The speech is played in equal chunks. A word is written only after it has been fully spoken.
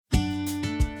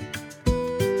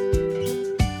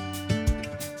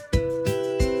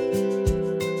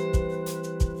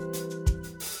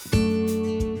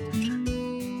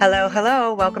Hello,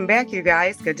 hello. Welcome back, you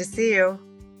guys. Good to see you.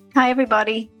 Hi,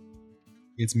 everybody.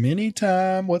 It's mini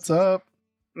time. What's up?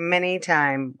 Many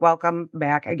time. Welcome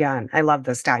back again. I love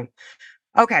this time.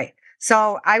 Okay,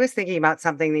 so I was thinking about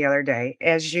something the other day.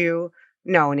 As you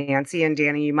know, Nancy and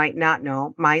Danny, you might not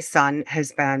know, my son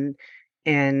has been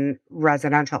in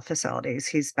residential facilities.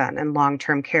 He's been in long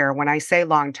term care. When I say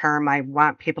long term, I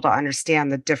want people to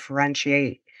understand the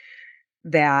differentiate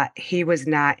that he was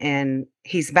not in,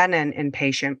 he's been in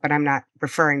inpatient, but I'm not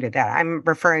referring to that. I'm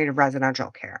referring to residential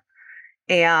care.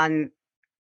 And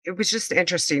it was just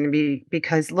interesting to me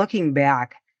because looking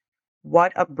back,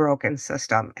 what a broken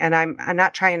system. And I'm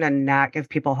not trying to not give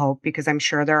people hope because I'm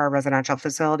sure there are residential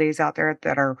facilities out there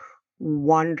that are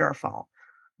wonderful.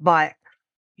 But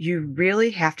you really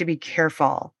have to be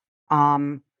careful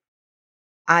um,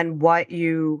 on what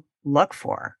you look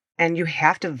for. And you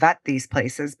have to vet these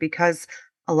places because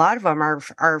a lot of them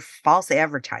are false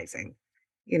advertising.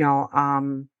 You know,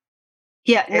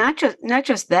 Yeah, it, not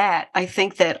just that. I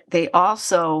think that they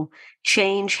also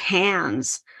change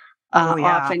hands oh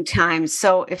yeah, oftentimes.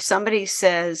 So if somebody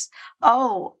says,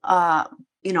 "Oh, I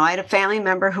had a family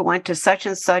member who went to such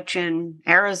and such in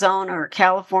Arizona or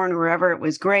California, wherever it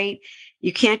was great,"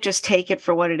 you can't just take it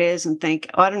for what it is and think,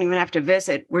 "Oh, I don't even have to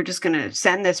visit. We're just going to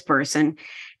send this person."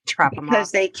 trap them Because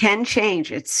up. they can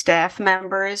change. It's staff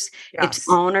members, it's Yes.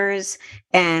 owners,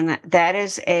 and that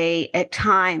is at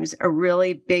times a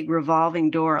really big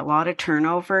revolving door, a lot of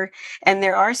turnover. And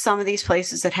there are some of these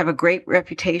places that have a great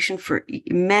reputation for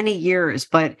many years,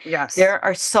 but Yes. there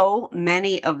are so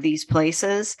many of these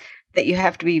places that you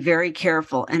have to be very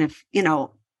careful. And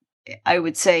I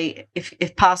would say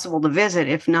if possible to visit,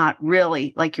 if not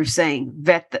really, like you're saying,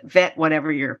 vet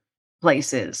whatever your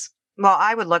place is. Well,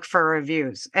 I would look for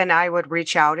reviews and I would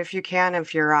reach out if you can.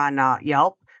 If you're on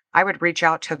Yelp, I would reach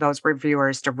out to those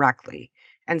reviewers directly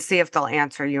and see if they'll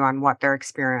answer you on what their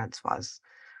experience was.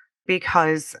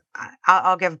 Because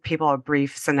I'll give people a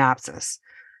brief synopsis,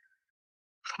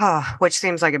 which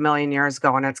seems like a million years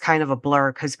ago. And it's kind of a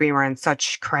blur because we were in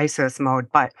such crisis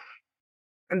mode. But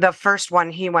the first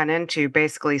one he went into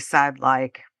basically said,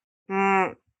 like,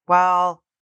 well,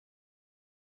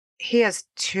 he has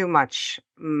too much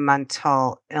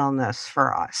mental illness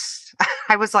for us.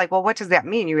 I was like, well, what does that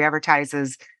mean? You advertise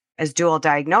as dual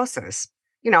diagnosis,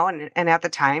 and at the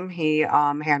time he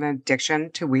had an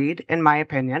addiction to weed, in my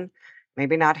opinion,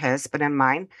 maybe not his, but in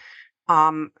mine.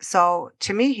 So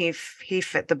to me, he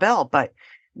fit the bill, but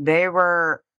they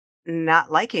were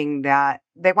not liking that.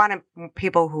 They wanted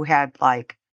people who had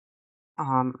like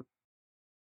um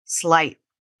slight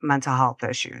mental health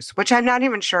issues, which I'm not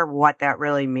even sure what that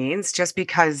really means, just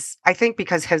because I think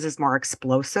because his is more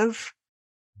explosive,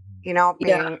 Yeah,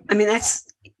 being I mean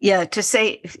to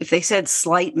say if they said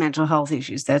slight mental health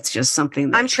issues, that's just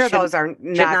something I'm that sure those are should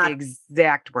not the not.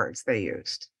 exact words they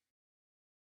used.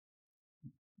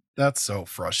 That's so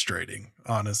frustrating,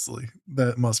 honestly.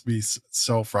 That must be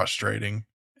so frustrating.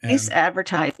 Nice And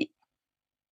advertising.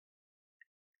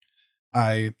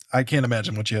 I can't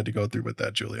imagine what you had to go through with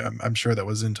that, Julia. I'm sure that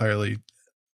was entirely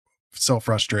so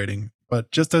frustrating.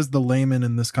 But just as the layman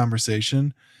in this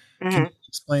conversation, can you Hmm.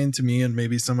 explain to me and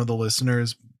maybe some of the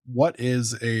listeners what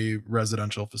is a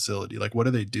residential facility? Like what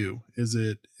do they do? Is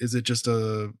it just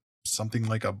a something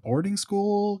like a boarding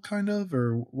school kind of,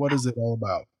 or what is it all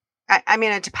about? I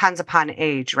mean, it depends upon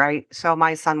age, right? So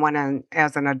my son went in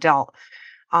as an adult.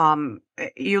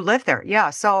 You live there, yeah.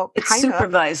 So It's kind of.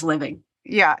 supervised living.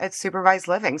 Yeah, it's supervised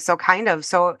living. So kind of.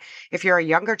 So if you're a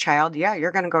younger child, yeah,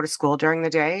 you're going to go to school during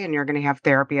the day and you're going to have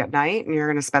therapy at night and you're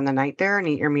going to spend the night there and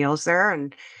eat your meals there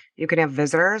and you can have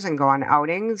visitors and go on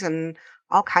outings and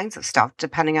all kinds of stuff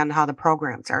depending on how the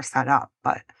programs are set up.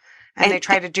 But and they And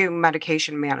try to do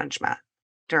medication management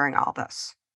during all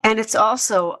this. and it's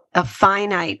also a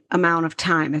finite amount of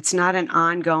time. It's not an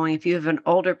ongoing. If you have an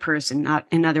older person, not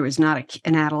in other words, not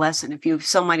an adolescent, if you have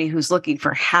somebody who's looking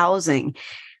for housing,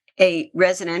 a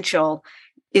residential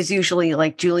is usually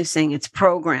like Julie's saying, it's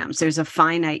programs. There's a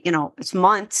finite, it's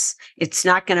months. It's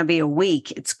not going to be a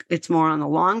week. It's more on the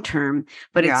long term,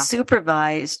 but it's Yeah.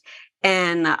 supervised.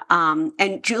 And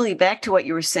Julie, back to what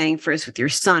you were saying first with your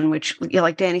son, which,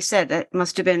 like Danny said, that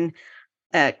must have been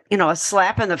a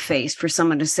slap in the face for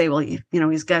someone to say, well,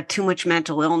 he's got too much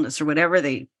mental illness or whatever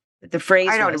the I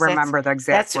phrase don't was. remember the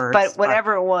exact But words, but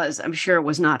whatever it was, I'm sure it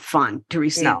was not fun to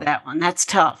receive no. that one. That's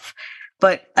tough.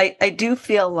 But I do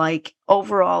feel like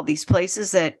overall, these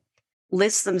places that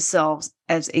list themselves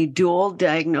as a dual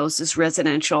diagnosis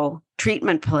residential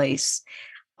treatment place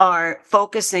are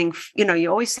focusing, you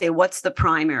always say, what's the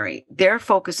primary? They're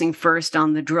focusing first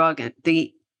on the drug and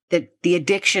the the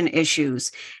addiction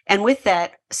issues. And with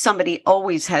that, somebody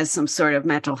always has some sort of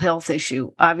mental health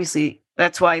issue. Obviously,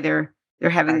 that's why they're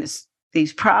having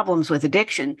these problems with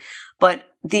addiction. But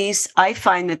I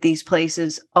find that these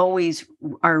places always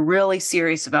are really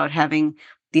serious about having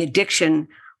the addiction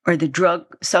or the drug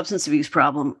substance abuse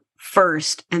problem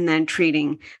first and then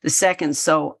treating the second.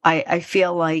 So I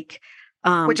feel like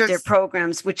their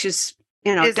programs, which is,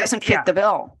 doesn't fit the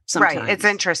bill sometimes. Right. It's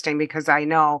interesting because I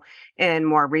know in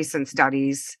more recent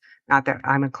studies, not that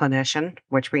I'm a clinician,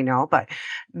 which we know, but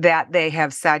that they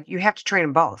have said you have to treat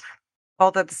them both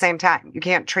at the same time. You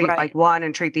can't treat like one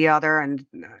and treat the other, and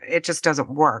it just doesn't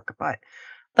work. But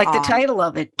like the title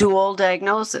of it, dual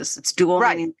diagnosis. It's dual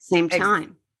meaning at the same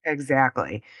time.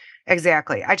 Exactly.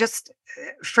 I just,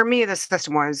 for me, the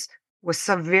system was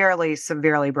severely,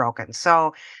 severely broken.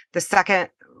 So the second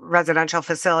residential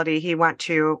facility he went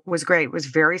to was great. It was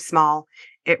very small.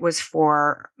 It was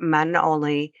for men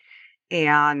only.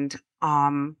 And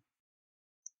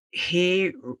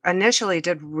he initially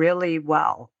did really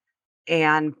well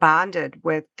and bonded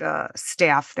with the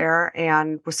staff there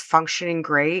and was functioning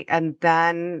great. And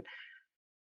then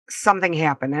something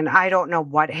happened, and I don't know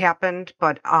what happened,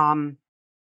 but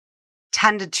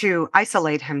tended to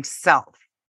isolate himself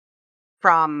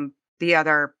from the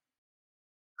other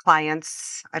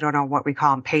clients. I don't know what we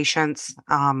call them, patients,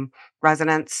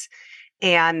 residents,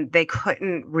 and they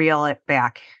couldn't reel it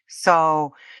back.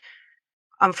 So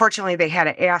unfortunately, they had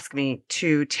to ask me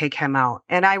to take him out.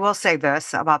 And I will say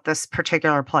this about this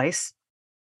particular place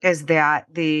is that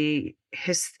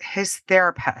his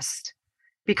therapist,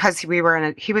 because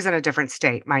he was in a different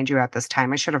state, mind you, at this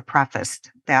time. I should have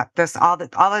prefaced that all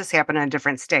this happened in a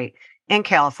different state, in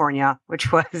California,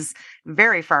 which was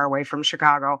very far away from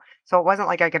Chicago. So it wasn't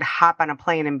like I could hop on a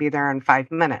plane and be there in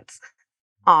 5 minutes.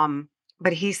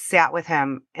 But he sat with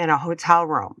him in a hotel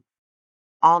room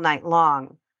all night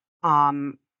long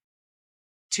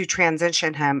to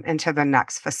transition him into the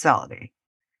next facility,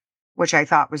 which I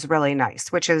thought was really nice.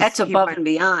 That's above and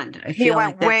beyond. He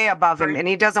went way above him, and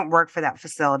he doesn't work for that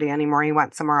facility anymore. He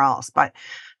went somewhere else. But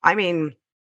I mean,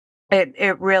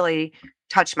 it really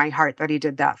touched my heart that he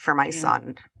did that for my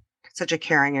son. Such a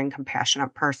caring and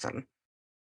compassionate person.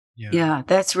 Yeah,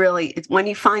 that's really, when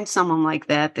you find someone like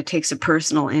that takes a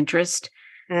personal interest,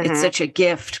 it's such a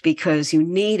gift, because you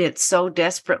need it so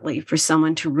desperately for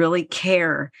someone to really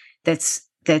care that's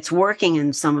working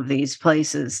in some of these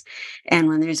places. And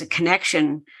when there's a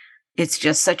connection, it's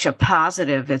just such a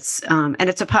positive. And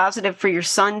it's a positive for your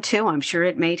son too. I'm sure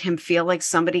it made him feel like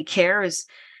somebody cares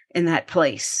in that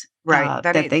place. Right.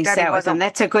 That they sat with him.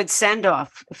 That's a good send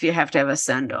off if you have to have a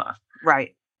send off.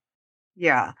 Right.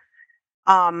 Yeah.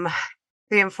 The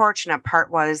unfortunate part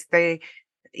was they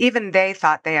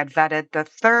thought they had vetted the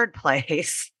third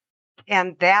place.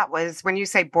 And that was, when you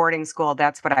say boarding school,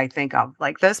 that's what I think of.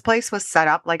 Like, this place was set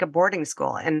up like a boarding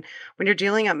school. And when you're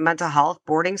dealing with mental health,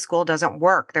 boarding school doesn't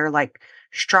work. They're like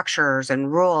structures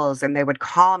and rules. And they would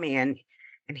call me and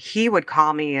he would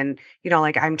call me and,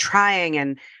 like, I'm trying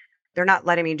and they're not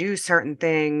letting me do certain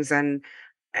things. And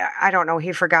I don't know,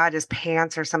 he forgot his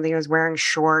pants or something. He was wearing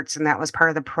shorts, and that was part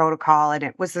of the protocol. And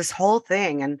it was this whole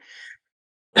thing. And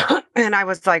and I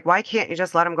was like, why can't you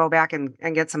just let him go back and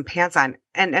get some pants on?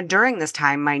 And during this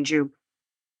time, mind you,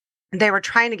 they were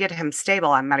trying to get him stable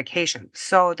on medication.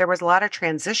 So there was a lot of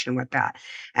transition with that.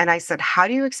 And I said, how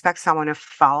do you expect someone to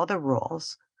follow the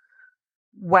rules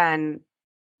when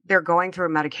they're going through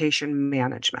medication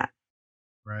management?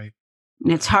 Right.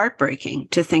 And it's heartbreaking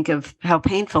to think of how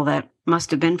painful that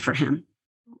must have been for him.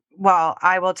 Well,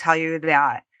 I will tell you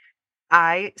that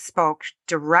I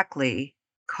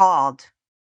called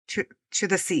to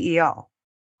the CEO,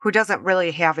 who doesn't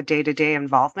really have a day-to-day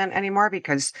involvement anymore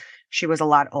because she was a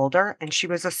lot older and she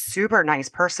was a super nice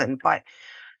person. But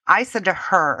I said to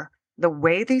her, the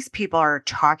way these people are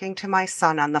talking to my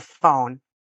son on the phone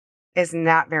is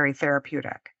not very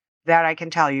therapeutic. That I can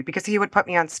tell you, because he would put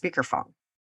me on speakerphone.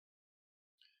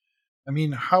 I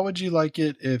mean, how would you like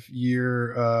it if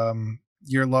your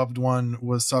loved one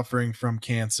was suffering from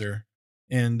cancer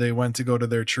and they went to go to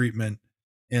their treatment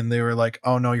and they were like,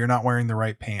 "Oh no, you're not wearing the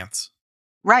right pants."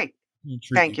 Right.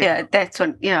 Thank you. Yeah, that's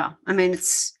what. Yeah, I mean,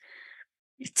 it's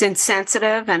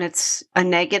insensitive, and it's a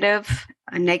negative,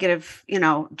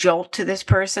 jolt to this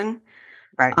person.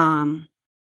 Right.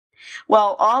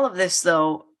 Well, all of this,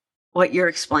 though, what you're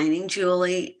explaining,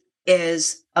 Julie,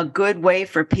 is a good way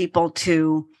for people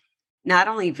to not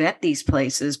only vet these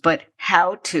places, but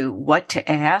what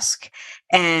to ask,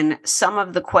 and some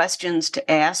of the questions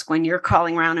to ask when you're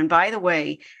calling around. And by the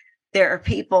way, there are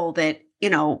people that,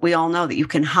 we all know that you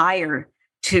can hire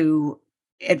to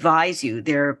advise you.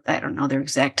 I don't know their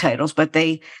exact titles, but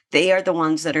they are the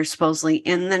ones that are supposedly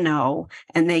in the know,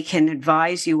 and they can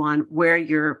advise you on where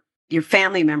your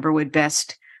family member would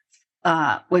best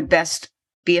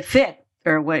be a fit,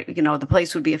 or what, the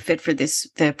place would be a fit for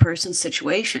the person's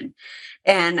situation.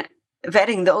 And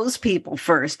vetting those people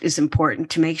first is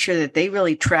important to make sure that they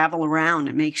really travel around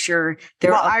and make sure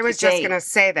they're Well, up I to was just date. going to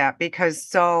say that because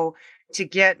to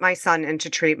get my son into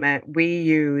treatment, we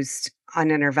used an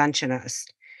interventionist.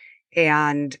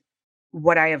 And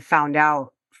what I have found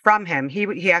out from him,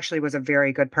 he actually was a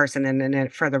very good person and in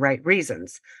it for the right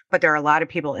reasons, but there are a lot of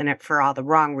people in it for all the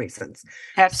wrong reasons.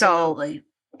 So Absolutely.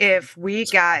 if we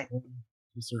got, To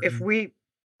if certain- we,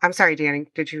 I'm sorry, Danny,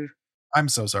 did you? I'm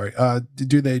so sorry. Are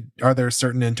there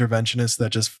certain interventionists that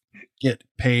just get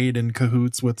paid in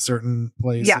cahoots with certain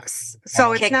places? Yes.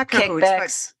 So it's not cahoots, but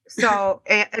Kickbacks.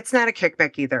 it's not a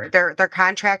kickback either. They're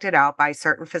contracted out by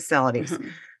certain facilities.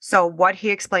 Mhm. So what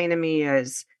he explained to me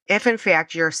is if in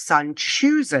fact your son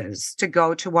chooses to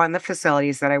go to one of the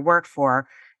facilities that I work for,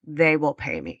 they will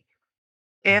pay me.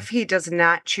 If he does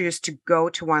not choose to go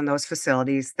to one of those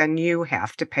facilities, then you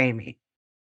have to pay me.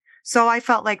 So I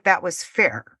felt like that was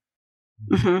fair.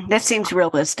 Mhm. That seems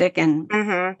realistic, and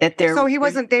Mhm. that So he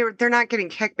wasn't they're not getting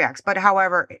kickbacks, but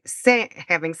however,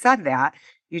 having said that,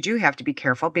 you do have to be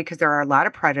careful because there are a lot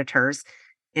of predators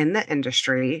in the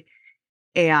industry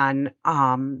and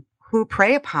who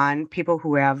prey upon people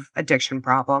who have addiction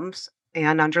problems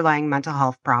and underlying mental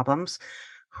health problems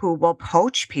who will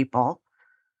poach people,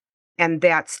 and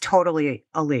that's totally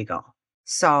illegal.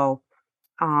 So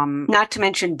not to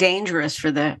mention dangerous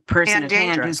for the person and at hand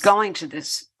who's dangerous. going to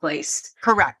this place.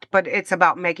 Correct, but it's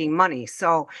about making money.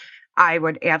 So I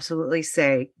would absolutely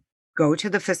say go to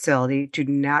the facility. Do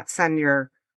not send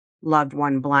your loved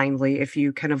one blindly if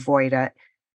you can avoid it.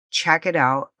 Check it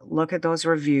out. Look at those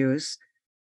reviews.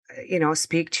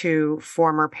 Speak to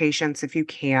former patients if you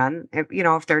can.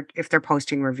 If they're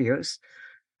posting reviews.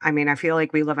 I mean, I feel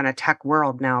like we live in a tech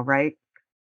world now, right?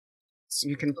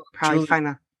 You can probably Julie,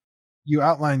 find you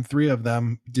outlined 3 of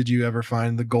them. Did you ever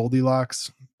find the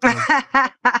Goldilocks?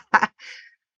 a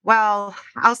Well,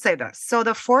 I'll say this. So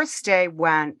the fourth day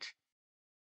went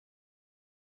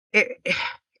it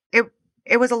it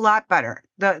it was a lot better.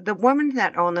 The woman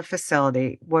that owned the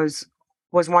facility was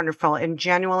wonderful and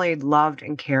genuinely loved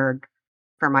and cared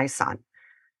for my son.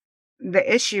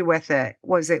 The issue with it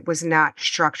was not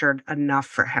structured enough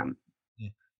for him.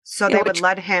 Mm. So In they would which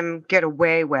let him get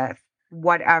away with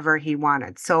whatever he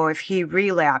wanted. So if he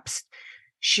relapsed,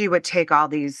 she would take all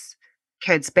these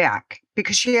kids back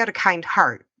because she had a kind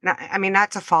heart. I mean,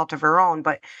 that's a fault of her own,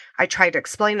 but I tried to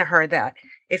explain to her that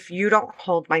if you don't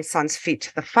hold my son's feet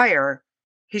to the fire,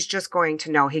 he's just going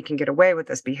to know he can get away with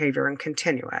this behavior and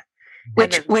continue it.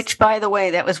 And then, which by the way,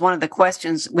 that was one of the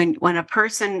questions when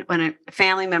a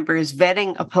family member is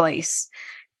vetting a place.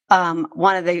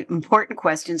 One of the important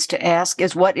questions to ask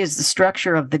is what is the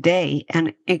structure of the day,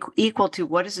 and equal to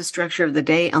what is the structure of the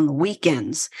day on the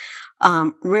weekends.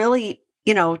 Really,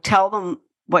 tell them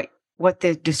what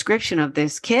the description of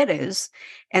this kid is,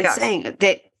 and yes, saying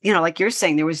that, like you're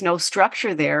saying, there was no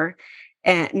structure there,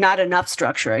 and not enough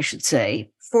structure, I should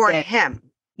say. for That, him.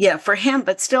 yeah, for him,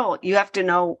 but still, you have to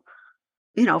know,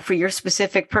 for your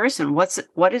specific person,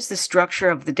 what is the structure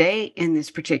of the day in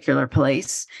this particular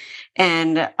place,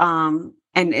 and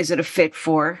is it a fit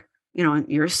for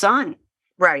your son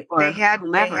Right. They or they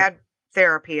whomever? had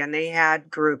therapy and they had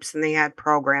groups and they had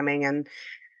programming and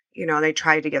they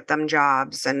tried to get them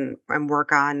jobs and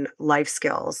work on life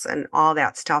skills and all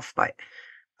that stuff, but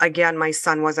again, my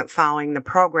son wasn't following the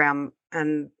program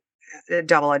and a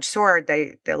double-edged sword,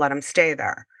 they let him stay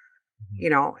there.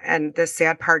 Mhm. And the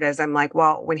sad part is I'm like,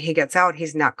 well, when he gets out,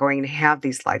 he's not going to have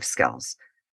these life skills.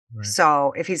 Right.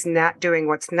 So if he's not doing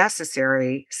what's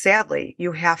necessary, sadly,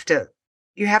 you have to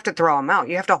throw him out.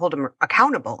 You have to hold him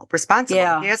accountable, responsible. He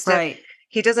Yeah, has to right.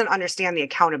 he doesn't understand the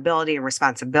accountability and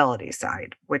responsibility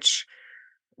side, which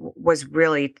was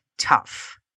really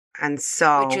tough. And Which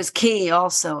so, is key.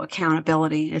 Also,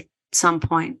 accountability at some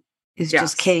point is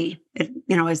just yes. key.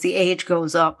 As the age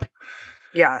goes up.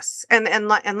 Yes. And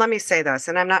let me say this,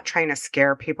 and I'm not trying to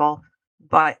scare people,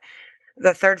 but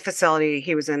the third facility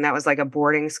he was in that was like a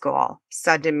boarding school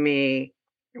said to me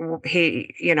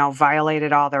he,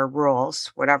 violated all their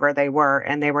rules, whatever they were,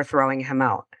 and they were throwing him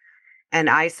out. And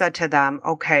I said to them,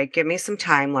 "Okay, give me some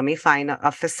time. Let me find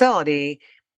a facility."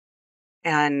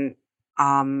 And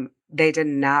they did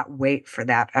not wait for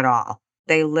that at all.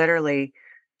 They literally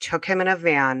took him in a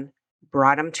van,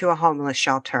 brought him to a homeless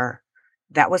shelter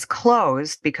that was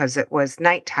closed because it was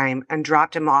nighttime, and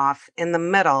dropped him off in the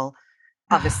middle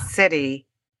of a city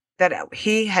that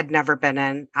he had never been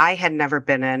in, I had never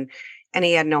been in, and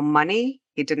he had no money.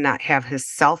 He did not have his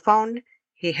cell phone.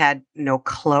 He had no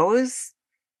clothes.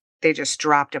 They just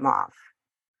dropped him off.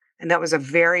 And that was a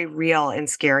very real and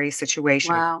scary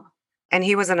situation. Wow. And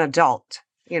he was an adult,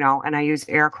 and I use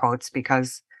air quotes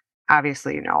because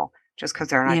obviously, just because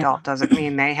they're an Yeah. adult doesn't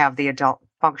mean they have the adult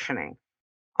functioning.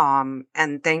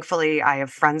 And thankfully, I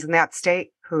have friends in that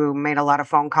state who made a lot of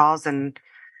phone calls, and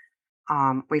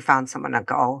we found someone to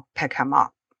go pick him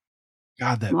up.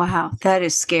 God, Wow. That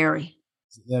is scary.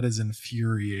 that is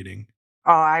infuriating.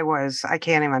 Oh, I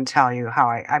can't even tell you how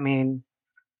I mean,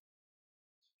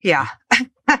 yeah.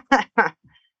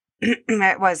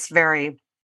 It was very,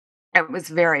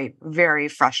 very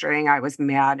frustrating. I was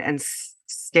mad and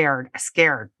scared,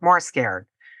 more scared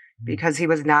because he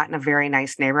was not in a very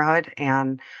nice neighborhood.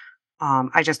 And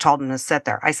I just told him to sit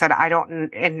there. I said, I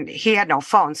don't, and he had no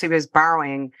phone. So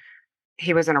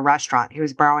he was in a restaurant. He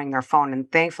was borrowing their phone.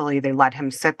 And thankfully, they let him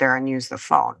sit there and use the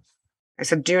phone. I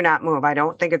said, do not move. I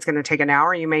don't think it's going to take an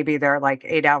hour. You may be there like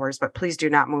 8 hours, but please do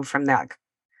not move from that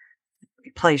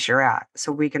place you're at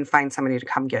so we can find somebody to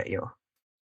come get you.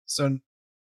 So,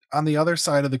 on the other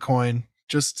side of the coin,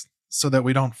 just so that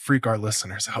we don't freak our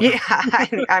listeners out. Yeah,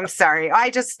 I'm sorry.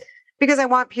 Because I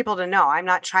want people to know, I'm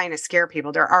not trying to scare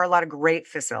people. There are a lot of great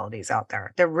facilities out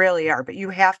there. There really are, but you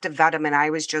have to vet them. And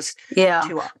I was just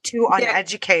too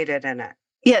uneducated in it.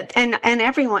 Yeah. And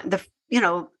everyone,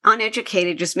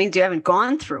 uneducated just means you haven't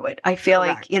gone through it. I feel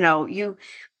Correct. like,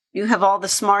 you have all the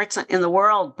smarts in the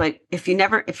world, but if you've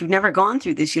never gone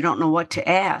through this, you don't know what to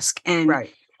ask. And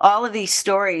Right. all of these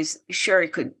stories, sure,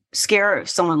 it could scare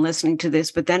someone listening to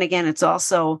this, but then again, it's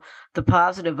also the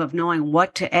positive of knowing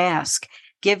what to ask.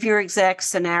 Give your exact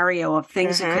scenario of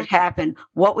things that could happen.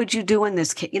 What would you do in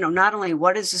this case? Not only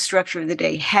what is the structure of the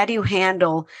day, how do you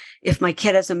handle if my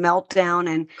kid has a meltdown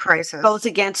and Crisis. goes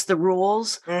against the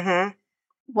rules?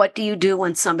 What do you do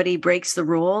when somebody breaks the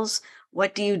rules?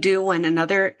 What do you do when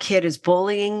another kid is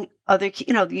bullying other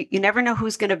you never know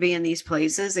who's going to be in these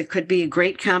places. It could be a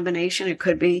great combination. It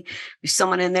could be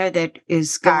someone in there that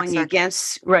is going Toxic.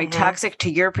 against, toxic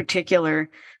to your particular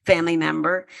family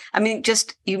member. I mean,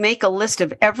 just you make a list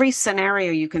of every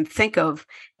scenario you can think of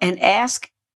and ask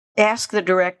the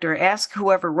director, ask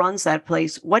whoever runs that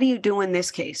place, what do you do in this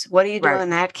case? What do you do Right. in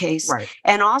that case? Right.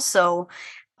 And also,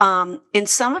 in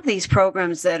some of these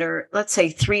programs that are, let's say,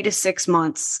 3 to 6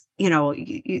 months,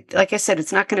 like I said,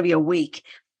 it's not going to be a week.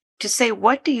 To say,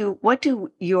 what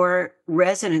do your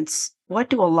residents, what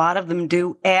do a lot of them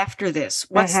do after this?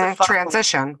 What's the follow-up?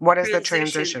 Transition? What is the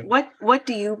transition? What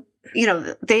do you,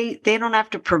 they don't have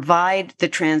to provide the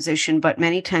transition, but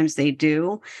many times they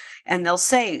do. And they'll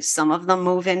say some of them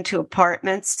move into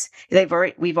apartments.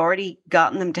 We've already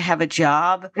gotten them to have a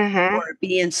job or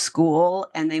be in school,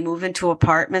 and they move into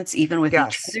apartments, even with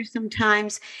each other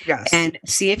sometimes. Yes. And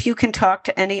see if you can talk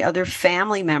to any other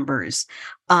family members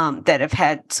that have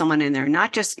had someone in there.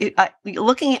 Not just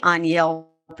looking on Yelp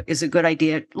is a good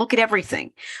idea. Look at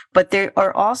everything. But there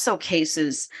are also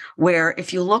cases where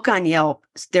if you look on Yelp,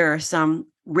 there are some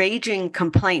raging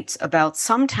complaints about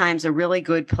sometimes a really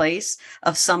good place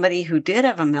of somebody who did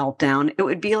have a meltdown. It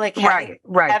would be like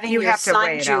having your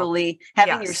son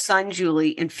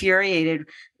Julie infuriated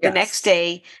the next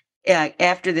day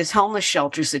after this homeless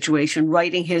shelter situation,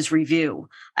 writing his review.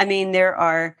 I mean, there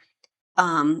are,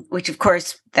 which of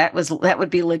course that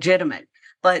would be legitimate,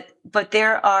 but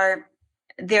there are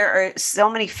so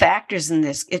many factors in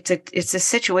this. It's a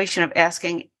situation of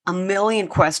asking a million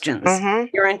questions.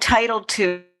 You're entitled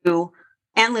to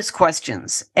endless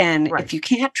questions. And if you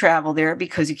can't travel there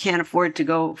because you can't afford to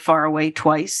go far away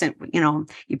twice, and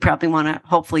you probably want to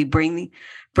hopefully bring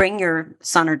your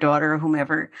son or daughter or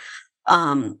whomever.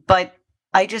 But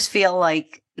I just feel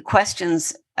like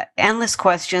endless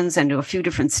questions, and to a few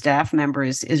different staff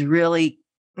members is really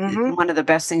one of the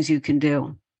best things you can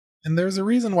do. And there's a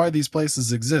reason why these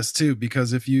places exist too,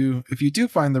 because if you do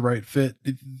find the right fit,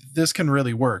 this can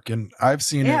really work. And I've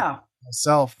seen it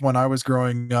myself when I was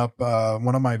growing up.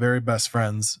 One of my very best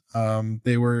friends,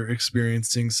 they were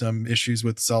experiencing some issues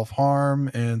with self-harm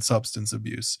and substance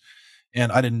abuse.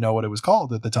 And I didn't know what it was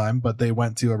called at the time, but they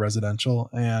went to a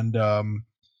residential, and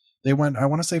they went, I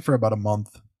want to say, for about a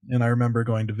month. And I remember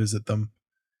going to visit them,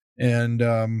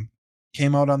 and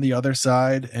came out on the other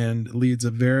side and leads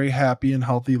a very happy and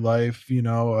healthy life,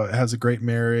 has a great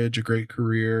marriage, a great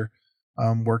career,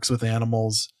 works with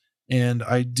animals. And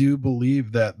I do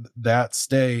believe that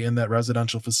stay in that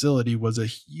residential facility was a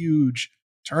huge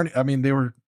turn. I mean, they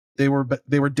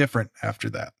were different after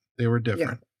that. They were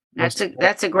different. Yeah.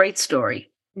 That's a great story.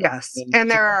 Yes.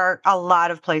 And there are a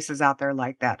lot of places out there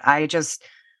like that.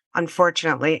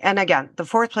 unfortunately. And again, the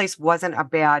fourth place wasn't a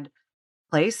bad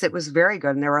place. It was very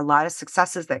good. And there were a lot of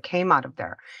successes that came out of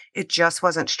there. It just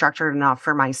wasn't structured enough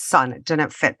for my son. It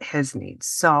didn't fit his needs.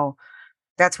 So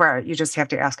that's where you just have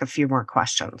to ask a few more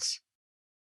questions.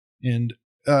 And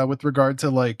with regard to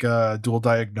like dual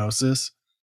diagnosis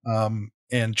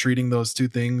and treating those two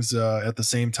things at the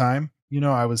same time,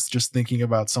 I was just thinking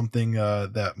about something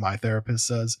that my therapist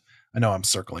says. I know I'm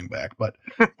circling back, but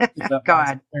that Go my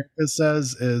ahead. therapist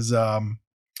says is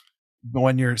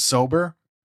when you're sober,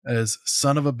 is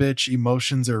son of a bitch,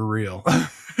 emotions are real.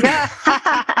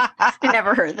 I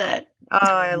never heard that. Oh,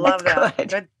 I love That's that.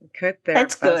 good. Good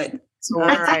That's therapist. good. So All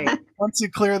right. once you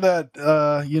clear that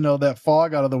that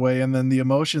fog out of the way, and then the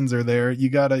emotions are there, you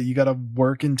gotta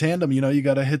work in tandem. You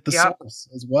gotta hit the Yep. source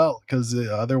as well, because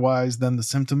otherwise then the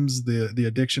symptoms, the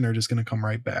addiction are just gonna come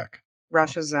right back.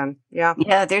 Rushes in. Yeah.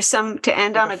 Yeah, there's some, to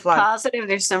end Like on a a flood. positive,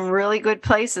 there's some really good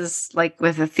places, like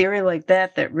with a theory like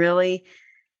that really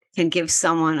can give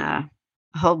someone a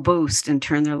whole boost and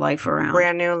turn their life around.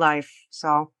 Brand new life.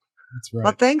 So, That's well,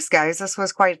 right. thanks, guys. This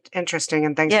was quite interesting.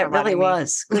 And thanks Yeah, for it really letting me,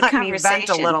 was. Good let me vent a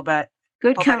conversation. little bit.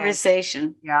 Good Hope I didn't-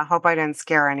 conversation. Yeah. Hope I didn't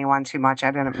scare anyone too much.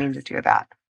 I didn't mean to do that.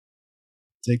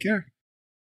 Take care.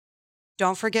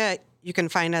 Don't forget, you can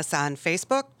find us on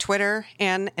Facebook, Twitter,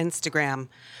 and Instagram.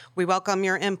 We welcome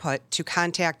your input. To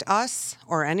contact us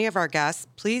or any of our guests,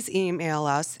 please email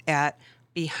us at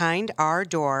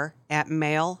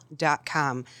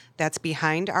behindourdoor@mail.com. That's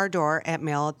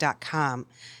behindourdoor@mail.com.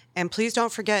 And please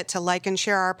don't forget to like and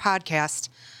share our podcast.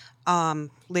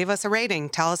 Leave us a rating.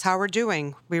 Tell us how we're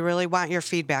doing. We really want your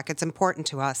feedback. It's important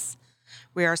to us.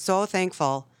 We are so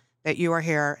thankful that you are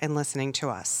here and listening to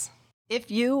us. If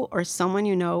you or someone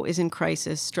you know is in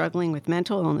crisis struggling with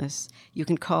mental illness, you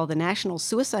can call the National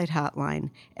Suicide Hotline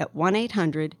at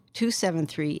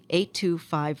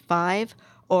 1-800-273-8255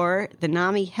 or the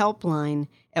NAMI Helpline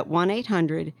at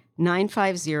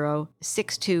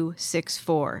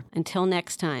 1-800-950-6264. Until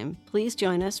next time, please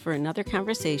join us for another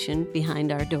conversation behind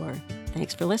our door.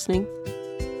 Thanks for listening.